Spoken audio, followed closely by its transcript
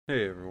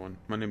Hey everyone,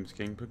 my name is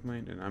Gangplank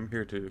Mid, and I'm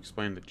here to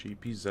explain the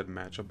GP-Z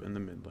matchup in the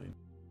mid lane.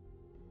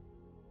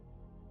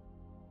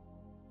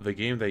 The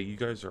game that you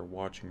guys are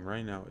watching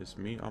right now is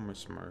me on my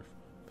Smurf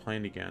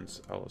playing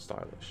against Ella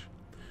Stylish.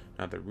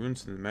 Now the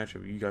runes in the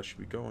matchup you guys should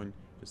be going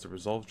is the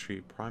Resolve Tree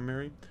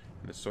primary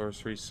and the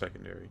Sorcery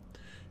secondary.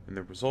 In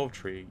the Resolve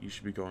Tree, you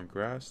should be going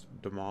Grass,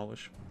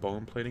 Demolish,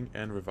 Bone Plating,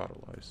 and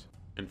Revitalize.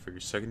 And for your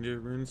secondary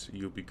runes,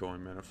 you'll be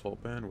going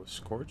Manifold Band with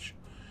Scorch.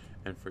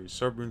 And for your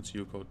sub runes,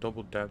 you'll go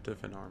Double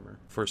Adaptive and Armor.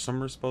 For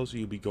summer spells,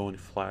 you'll be going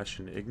Flash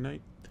and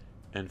Ignite.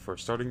 And for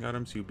starting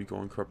items, you'll be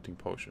going Corrupting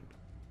Potion.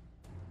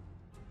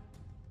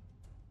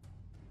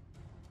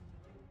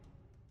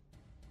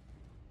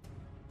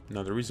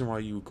 Now the reason why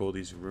you go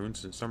these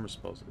runes and summer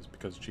spells is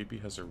because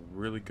GP has a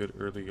really good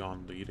early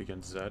on lead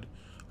against Zed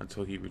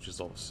until he reaches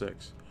level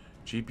 6.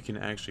 GP can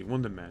actually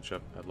win the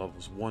matchup at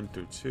levels 1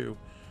 through 2,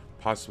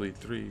 possibly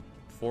 3,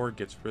 4 it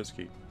gets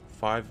risky.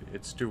 5,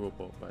 it's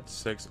doable, but at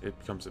 6, it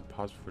becomes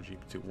impossible for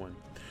GP to win.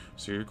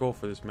 So your goal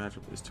for this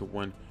matchup is to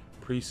win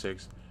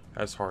pre-6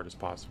 as hard as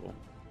possible.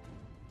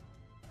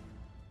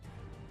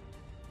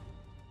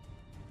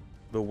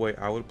 The way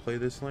I would play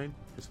this lane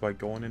is by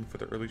going in for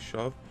the early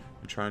shove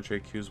and trying to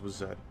trade Qs with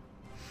Zed.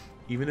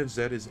 Even if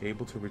Zed is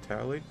able to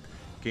retaliate,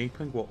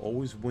 Gangplank will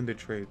always win the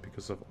trade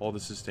because of all the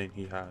sustain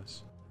he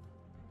has.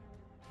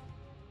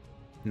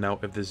 Now,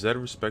 if the Zed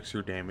respects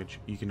your damage,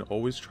 you can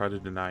always try to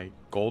deny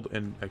gold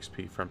and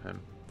XP from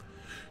him.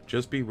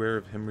 Just be wary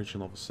of him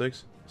reaching level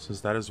 6,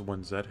 since that is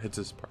when Zed hits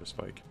his power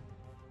spike.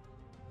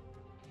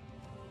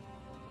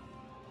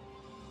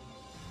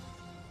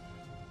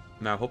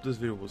 Now, I hope this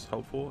video was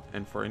helpful,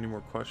 and for any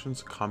more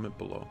questions, comment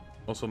below.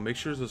 Also, make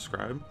sure to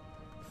subscribe,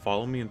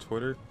 follow me on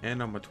Twitter,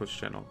 and on my Twitch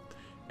channel.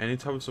 Any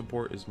type of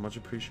support is much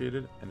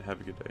appreciated, and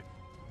have a good day.